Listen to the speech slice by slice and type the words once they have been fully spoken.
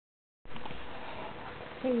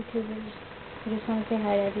Hey YouTubers, I just want to say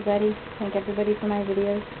hi to everybody, thank everybody for my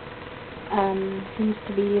videos. Seems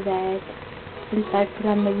to be that since I've put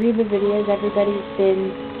on the Reba videos, everybody's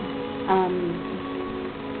been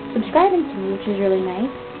subscribing to me, which is really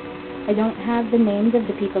nice. I don't have the names of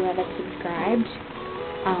the people that have subscribed.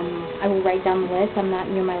 I will write down the list. I'm not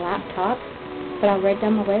near my laptop, but I'll write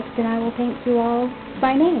down the list and I will thank you all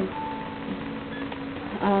by name.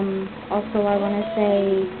 Also, I want to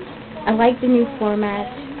say I like the new format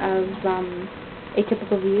of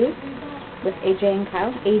Atypical Views with AJ and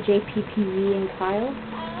Kyle, AJPPV and Kyle.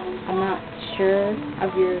 I'm not sure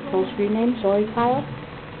of your full screen name, sorry Kyle,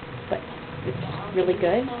 but it's really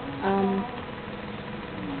good.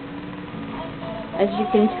 As you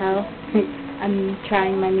can tell, I'm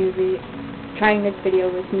trying this video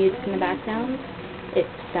with music in the background. It's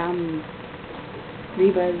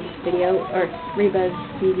Reba's video, or Reba's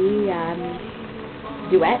CD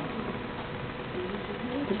duet.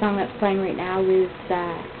 The song that's playing right now is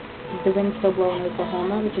The Wind Still Blowing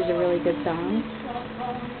Oklahoma, which is a really good song.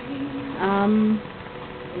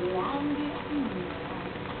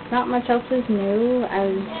 Not much else is new.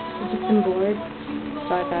 I've just been bored,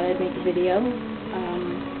 so I thought I'd make a video.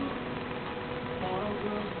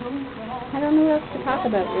 I don't know what else to talk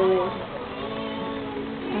about, really.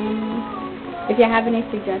 If you have any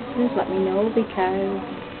suggestions, let me know, because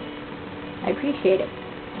I appreciate it.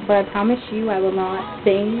 But I promise you I will not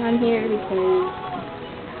sing on here, because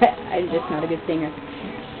I'm just not a good singer.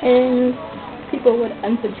 And people would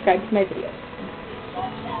unsubscribe to my videos,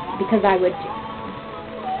 because I would too.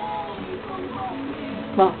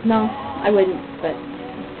 Well, no, I wouldn't, but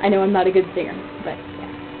I know I'm not a good singer. But yeah.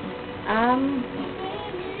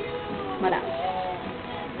 What else?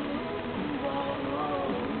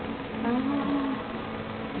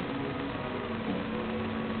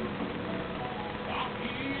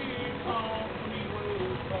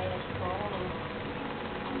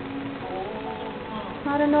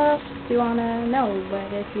 I don't know what else you want to know,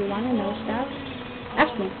 but if you want to know stuff,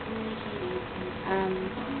 ask me.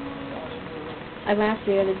 I laughed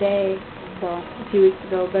the other day, well, a few weeks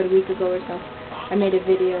ago, about a week ago or so, I made a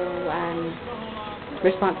video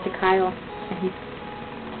response to Kyle, and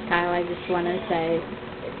Kyle, I just want to say,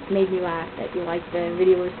 it made me laugh that you liked the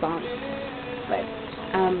video response, but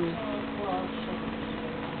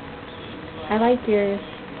I like your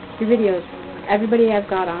videos. Everybody I've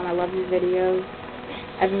got on, I love your videos.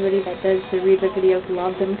 Everybody that does the Reba videos,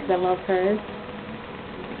 love them because I love her.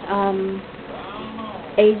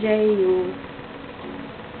 AJ,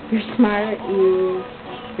 you're smart, you're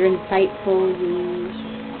insightful,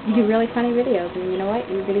 you do really funny videos, and you know what?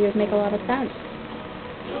 Your videos make a lot of sense.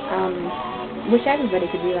 Wish everybody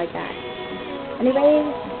could be like that. Anyways,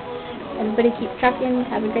 everybody keep trucking.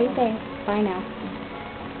 Have a great day. Bye now.